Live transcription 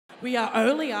We are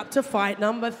only up to fight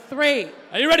number 3.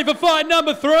 Are you ready for fight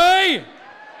number 3?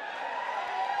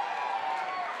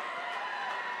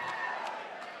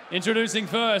 Introducing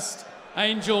first,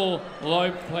 Angel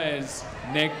Lopez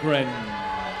Negrin.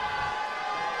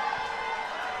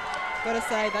 Gotta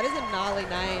say, that is a gnarly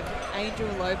name, Angel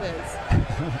Lopez.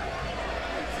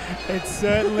 It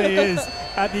certainly is.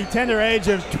 At the tender age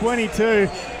of 22,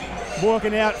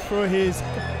 walking out for his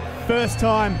first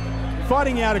time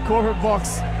fighting out a corporate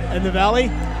box in the Valley.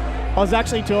 I was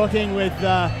actually talking with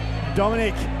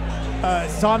Dominic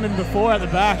Simon before at the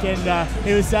back, and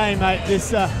he was saying, mate,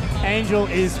 this Angel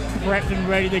is prepped and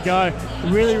ready to go.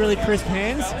 Really, really crisp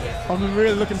hands. I'm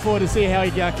really looking forward to see how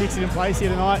he kicks it in place here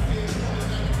tonight.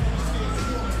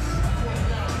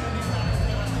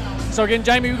 So again,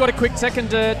 Jamie, we've got a quick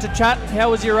second to chat.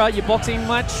 How was your boxing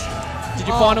match? Did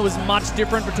you find it was much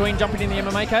different between jumping in the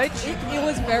MMA cage? It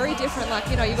was very different. Like,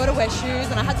 you know, you got to wear shoes,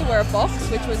 and I had to wear a box,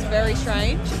 which was very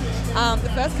strange.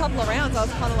 The first couple of rounds, I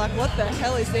was kind of like, what the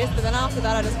hell is this? But then after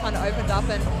that, I just kind of opened up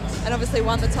and obviously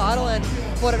won the title and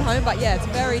brought it home. But yeah, it's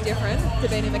very different to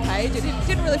being in the cage. It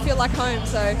didn't really feel like home,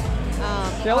 so...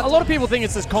 yeah, a lot of people think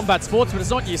it's just combat sports, but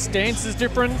it's not. Your stance is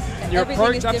different. Your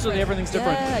approach, absolutely everything's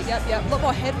different. Yeah, yep. A lot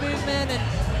more head movement, and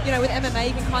you know, with MMA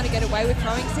you can kind of get away with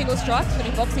throwing single strikes, but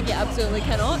in boxing you absolutely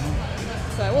cannot.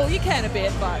 So, well, you can a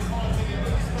bit, but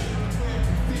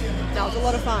no, it was a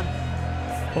lot of fun.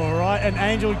 All right, and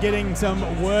Angel getting some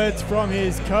words from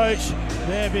his coach,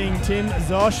 there being Tim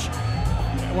Zosh,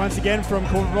 once again from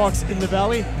Corporate Box in the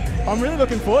Valley. I'm really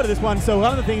looking forward to this one. So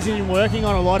one of the things he's been working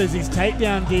on a lot is his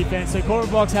takedown defense. So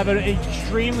Corporate Box have an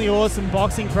extremely awesome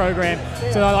boxing program.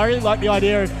 So I really like the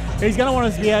idea of he's going to want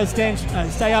us to be able to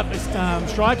stay up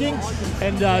striking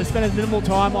and spend as minimal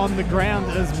time on the ground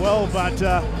as well. But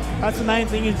that's the main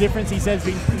thing, his difference, he says,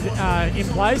 being in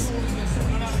place.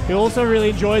 He also really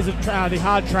enjoys the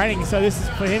hard training. So this is,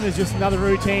 for him, is just another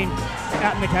routine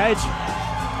out in the cage.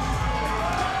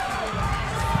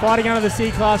 Fighting under the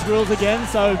C-class rules again,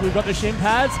 so we've got the shin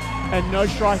pads and no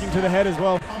striking to the head as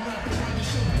well.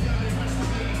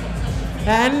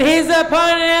 And his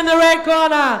opponent in the red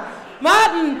corner,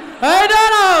 Martin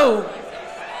O'Donnell.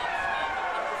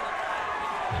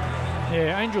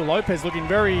 Yeah, Angel Lopez looking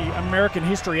very American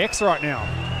History X right now.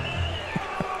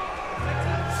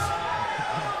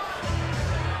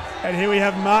 And here we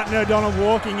have Martin O'Donnell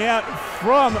walking out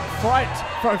from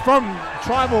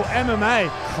Tribal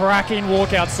MMA. Cracking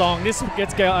walkout song. This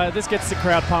gets the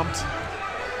crowd pumped.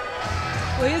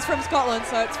 Well, he is from Scotland,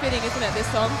 so it's fitting, isn't it, this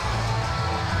song?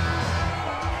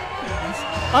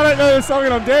 I don't know the song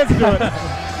and I'm dancing to it.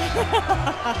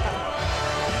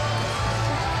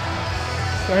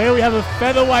 So here we have a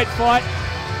featherweight fight,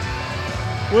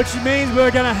 which means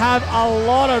we're going to have a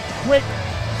lot of quick,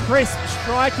 crisp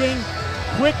striking,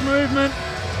 quick movement.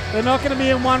 They're not going to be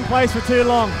in one place for too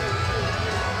long.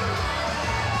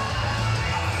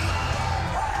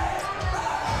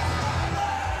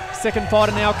 Second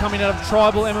fighter now coming out of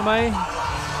Tribal MMA.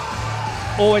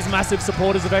 Always massive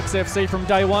supporters of XFC from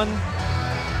day one.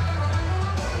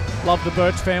 Love the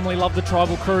Birch family, love the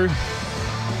Tribal crew.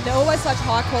 They're always such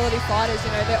high quality fighters, you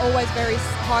know, they're always very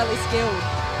highly skilled.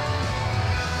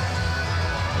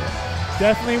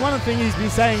 Definitely one of the things he's been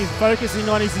saying is focusing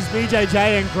on is his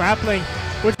BJJ and grappling,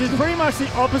 which is pretty much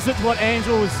the opposite to what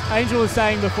Angel was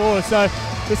saying before. So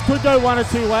this could go one or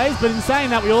two ways, but in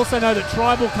saying that, we also know that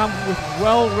Tribal comes with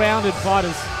well-rounded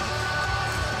fighters.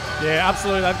 Yeah,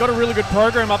 absolutely. They've got a really good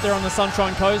program up there on the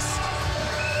Sunshine Coast.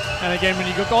 And again, when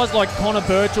you've got guys like Connor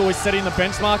Birch always setting the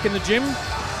benchmark in the gym,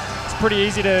 it's pretty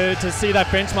easy to see that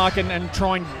benchmark and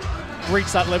try and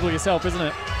reach that level yourself, isn't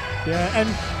it? Yeah,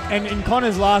 and in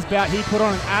Connor's last bout, he put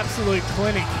on an absolute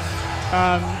clinic.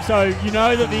 So you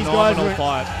know that these guys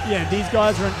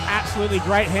are in absolutely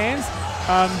great hands.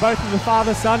 Both of the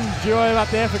father-son duo up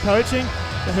there for coaching,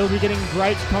 and he'll be getting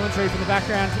great commentary from the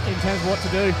background in terms of what to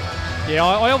do. Yeah,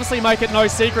 I obviously make it no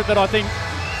secret that I think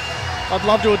I'd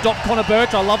love to adopt Connor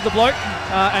Birch. I love the bloke,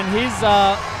 and his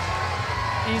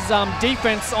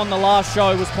defense on the last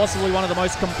show was possibly one of the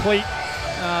most complete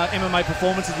MMA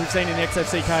performances we've seen in the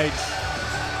XFC cage.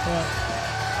 Yeah.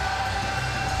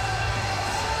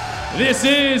 This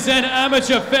is an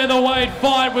amateur featherweight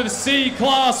fight with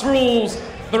C-class rules.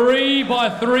 3 by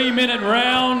 3 minute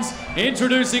rounds.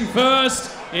 Introducing first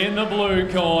in the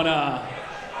blue corner.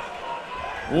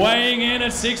 Weighing in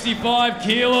at 65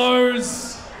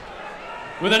 kilos.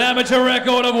 With an amateur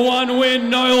record of 1 win,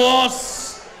 no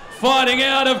loss. Fighting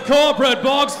out of Corporate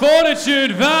Box,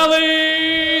 Fortitude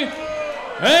Valley,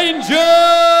 Angel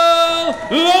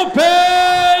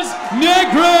Lopez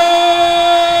Negrin.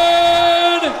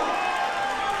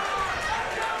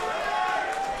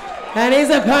 And his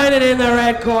opponent in the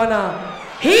red corner.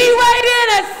 He weighed in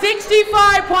at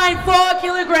 65.4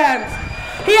 kilograms.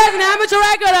 He has an amateur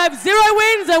record of 0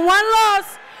 wins and 1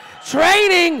 loss.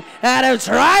 Training out of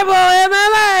Tribal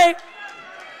MMA.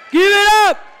 Give it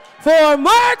up for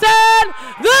Martin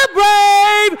the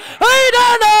Brave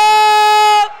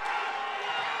O'Donnell.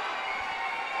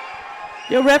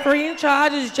 Your referee in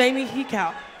charge is Jamie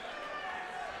Hickow.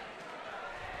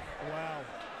 Wow.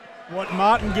 What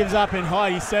Martin gives up in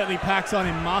height, he certainly packs on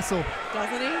in muscle.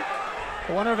 Doesn't he?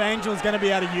 I wonder if Angel's going to be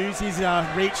able to use his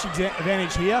reach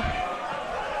advantage here.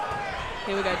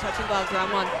 Here we go, touching gloves,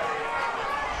 round 1.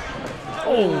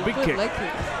 Oh, big Good kick. leg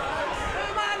kick.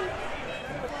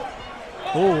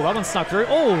 Oh, that one snuck through.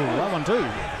 Oh, that one too.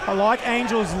 I like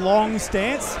Angel's long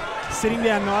stance, sitting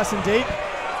down nice and deep.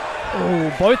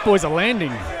 Oh, both boys are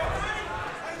landing.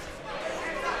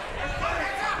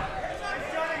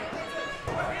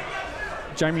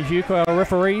 Jamie Hugo, our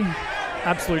referee,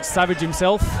 absolute savage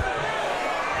himself.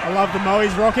 I love the mo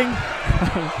he's rocking.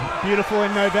 Beautiful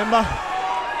in November.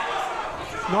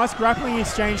 Nice grappling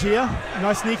exchange here.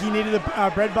 Nice sneaky knee to the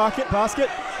bread basket.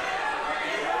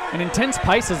 An intense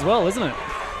pace as well, isn't it?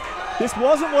 This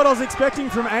wasn't what I was expecting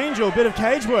from Angel, a bit of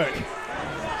cage work.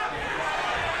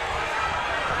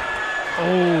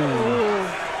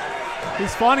 Oh.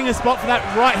 He's finding a spot for that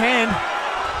right hand.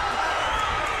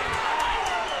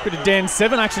 Bit of Dan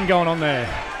 7 action going on there.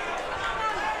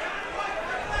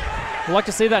 I'd like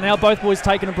to see that now, both boys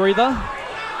taking a breather.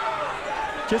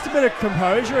 Just a bit of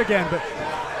composure again, but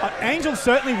Angel's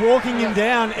certainly walking him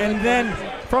down, and then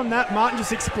from that, Martin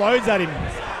just explodes at him.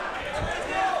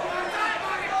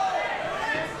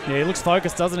 Yeah, he looks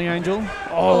focused, doesn't he, Angel?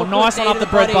 Oh, nice one knee up to the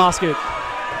the bread body. basket.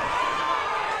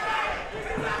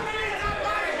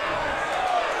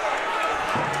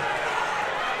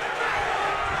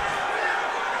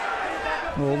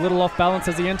 Oh, a little off balance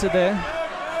as he entered there.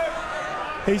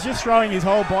 He's just throwing his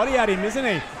whole body at him, isn't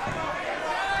he?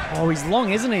 Oh, he's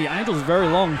long, isn't he? Angel's very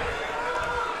long.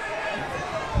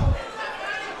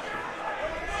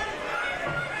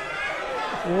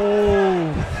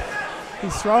 Oh,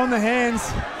 he's throwing the hands.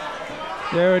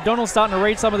 Yeah, O'Donnell's starting to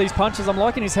read some of these punches. I'm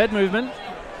liking his head movement.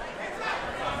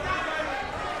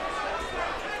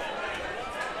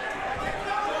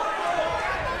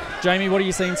 Jamie, what are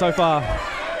you seeing so far?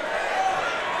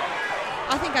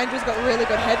 I think Angel's got really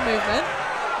good head movement.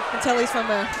 You can tell he's from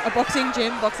a boxing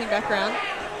gym, boxing background.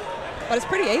 But it's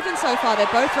pretty even so far. They're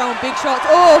both throwing big shots.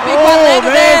 Oh, big one landed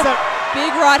there.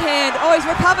 Big right hand. Oh, he's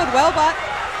recovered well, but...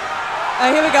 Oh,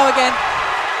 here we go again.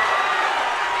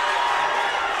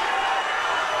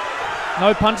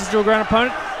 No punches to a ground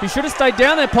opponent. He should have stayed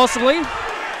down there, possibly.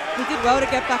 He did well to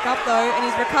get back up, though, and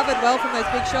he's recovered well from those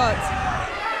big shots.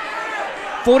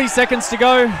 40 seconds to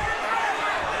go.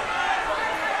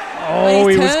 Oh,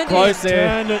 he was close there.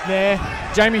 Turned it there.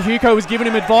 Jamie Hugo was giving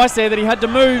him advice there that he had to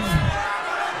move.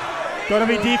 Got to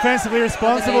be defensively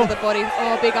responsible. The body.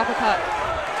 Oh, big uppercut.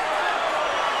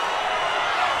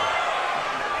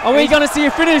 Are we going to see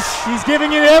a finish? He's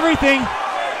giving it everything.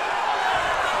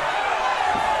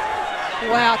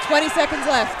 Wow, 20 seconds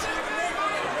left.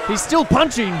 He's still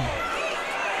punching.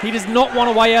 He does not want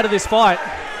a way out of this fight.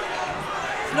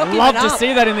 Not Love giving to up.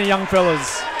 see that in the young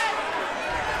fellas.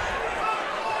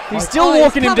 He's still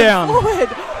walking him down. Forward.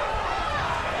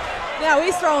 Now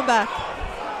he's throwing back.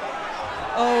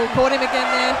 Oh, caught him again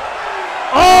there.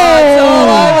 Oh! It's all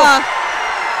over.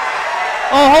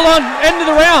 Oh, hold on. End of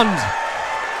the round.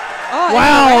 Oh,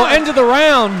 Wow, end of the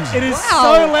round. It is Wow.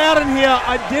 so loud in here,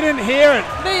 I didn't hear it.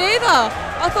 Me either.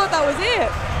 I thought that was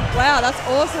it. Wow, that's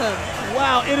awesome.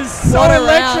 Wow, it is so What a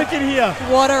electric round. in here.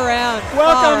 What a round.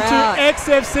 Welcome Far out. to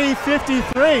XFC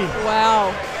 53.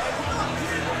 Wow.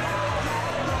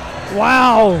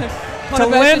 Wow. To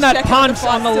Motivation's land that checking punch the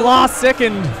fight on the still. last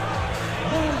second.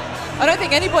 I don't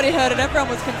think anybody heard it. Everyone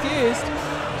was confused.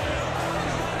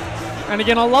 And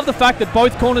again, I love the fact that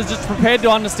both corners just prepared to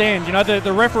understand. You know,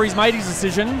 the referee's made his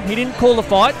decision. He didn't call the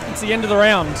fight. It's the end of the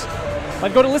round.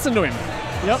 They've got to listen to him.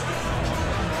 Yep.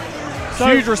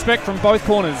 Huge respect from both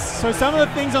corners. So some of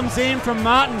the things I'm seeing from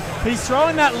Martin, he's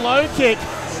throwing that low kick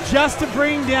just to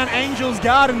bring down Angel's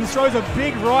guard and throws a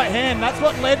big right hand. That's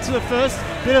what led to the first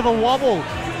bit of a wobble.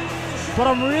 But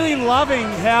I'm really loving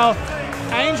how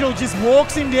Angel just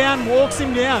walks him down.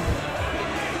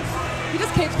 He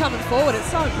just keeps coming forward.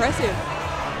 It's so impressive.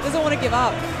 Doesn't want to give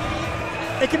up.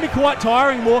 It can be quite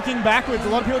tiring walking backwards. A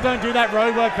lot of people don't do that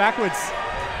road work backwards.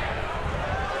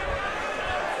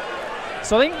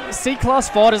 So I think C-class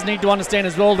fighters need to understand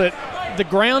as well that the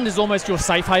ground is almost your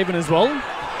safe haven as well.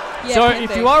 Yeah, So can if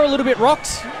be. you are a little bit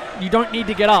rocked, you don't need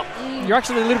to get up. You're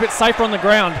actually a little bit safer on the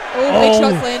ground. Oh, big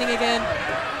shots landing again.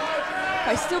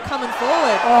 But he's still coming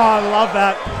forward. Oh, I love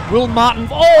that. Will Martin.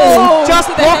 Oh, just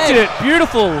to the blocked head. it.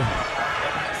 Beautiful.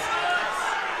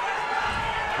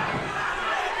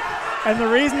 And the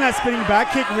reason that spinning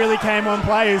back kick really came on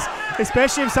play is,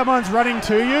 especially if someone's running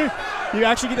to you, you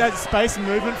actually get that space and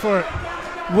movement for it.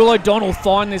 Will O'Donnell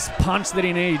find this punch that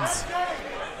he needs?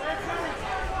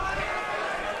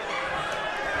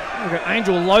 Look at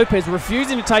Angel Lopez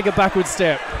refusing to take a backward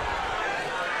step.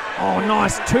 Oh,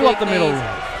 nice. 2 Big up the middle. knees.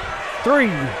 3.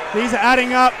 These are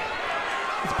adding up.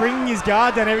 It's bringing his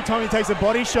guard down every time he takes a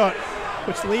body shot,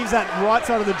 which leaves that right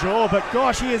side of the jaw. But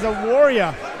gosh, he is a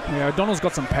warrior. Yeah, O'Donnell's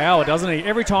got some power, doesn't he?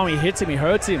 Every time he hits him, he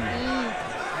hurts him.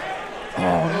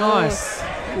 Oh, nice.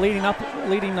 Leading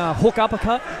hook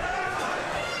uppercut.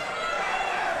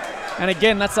 And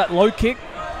again, that's that low kick.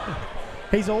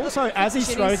 He's also, as he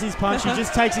throws his punch, he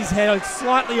just takes his head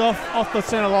slightly off the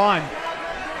center line.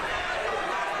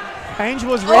 Angel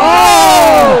was ready.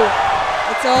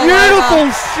 It's all Beautiful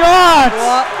over. shot.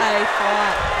 What a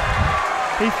fight.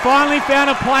 He finally found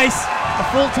a place, a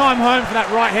full-time home for that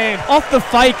right hand. Off the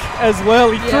fake as well.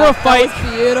 He threw a fake. That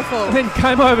was beautiful. And then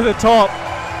came over the top.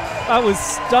 That was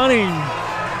stunning.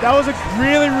 That was a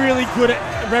really, really good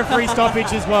referee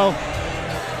stoppage as well.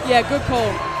 Yeah, good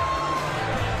call.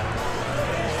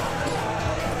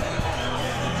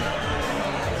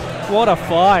 What a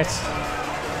fight.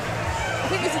 I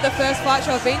think this is the first fight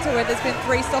show I've been to where there's been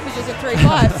 3 stoppages in 3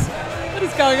 fights. What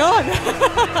is going on?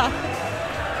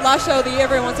 Last show of the year,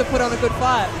 everyone wants to put on a good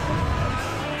fight.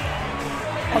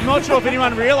 I'm not sure if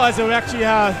anyone realised that we actually,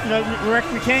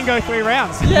 we can go 3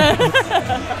 rounds. Yeah.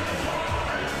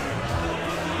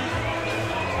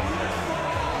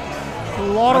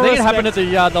 I think it happened at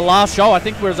the last show. I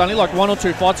think there was only like 1 or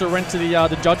 2 fights that went to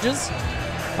the judges.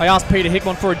 I asked Peter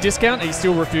Hickman for a discount and he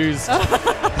still refused.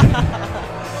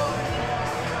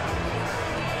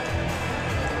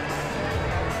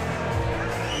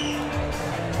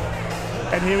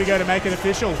 And here we go to make it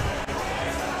official.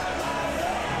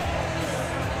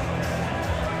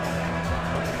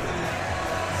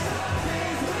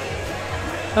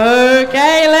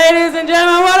 Okay, ladies and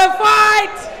gentlemen, what a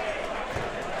fight!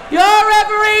 Your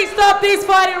referee stopped this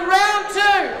fight in round 2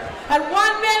 at 1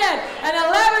 minute and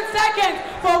 11 seconds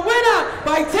for winner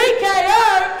by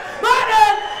TKO,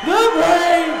 Marty the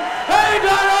Brain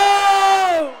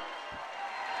O'Donnell!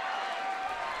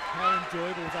 How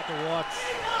enjoyable was that to watch?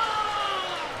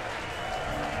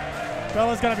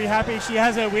 Bella's going to be happy. She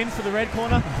has her win for the red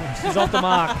corner. She's off the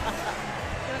mark.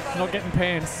 Not getting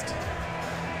pantsed.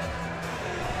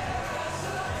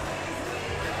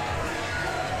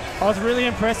 I was really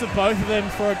impressed with both of them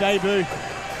for a debut.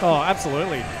 Oh,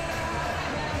 absolutely.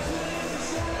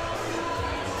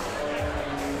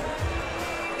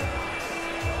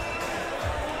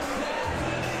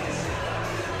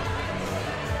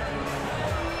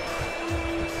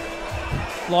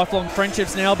 Lifelong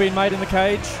friendships now being made in the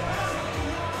cage.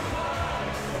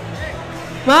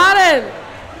 Martin,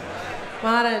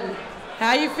 how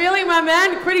are you feeling, my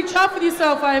man? You're pretty chuffed with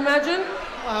yourself, I imagine.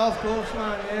 Oh, of course,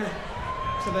 man, yeah.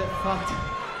 It's a bit fucked.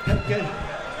 Good.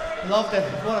 Loved it.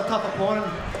 What a tough opponent.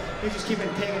 He's just keeping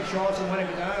taking shots and letting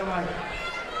it down. Like,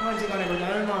 when's he going to go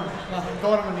down, man? Well,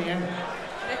 got him in the end.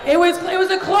 It was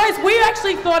a close. We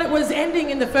actually thought it was ending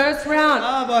in the first round.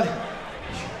 Ah, but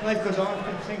life goes on.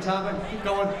 Things happen. Keep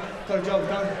going. Got a job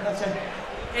done. That's it.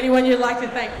 Anyone you'd like to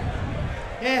thank?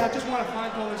 Yeah, I just want to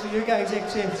thank obviously you guys,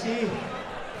 XFC,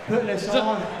 putting this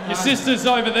on. Your sister's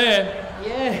over there.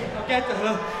 Yeah, I'll get to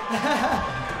her.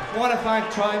 I want to thank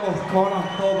Tribal, Connor,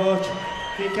 Paul Birch,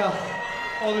 Vika,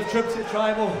 all the troops at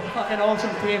Tribal, fucking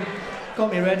awesome team.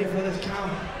 Got me ready for this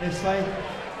camp, this fight.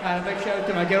 And a big shout out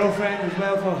to my girlfriend as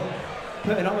well for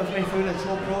putting up with me through this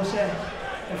whole process.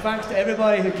 And thanks to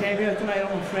everybody who came here tonight,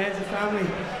 all my friends and family.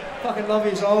 Fucking love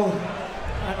yous all.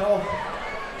 And all.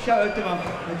 Shout out to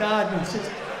my dad, my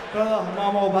sister, brother, and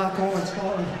mum all back home in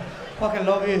Scotland. Fucking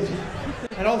love yous.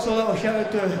 And also a little shout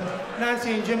out to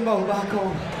Nancy and Jimbo back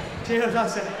home. Cheers,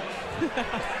 that's it.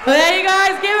 Well, there you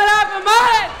guys, give it up for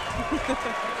Martin!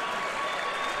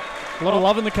 A lot of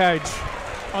love in the cage.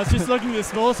 I was just looking at the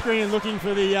small screen and looking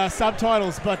for the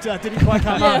subtitles, but didn't quite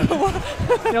come up.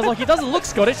 I was like, he doesn't look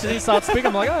Scottish, and he starts speaking.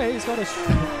 I'm like, oh, yeah, he's Scottish.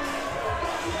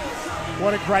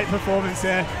 What a great performance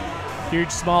there.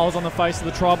 Huge smiles on the face of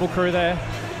the Tribal crew there.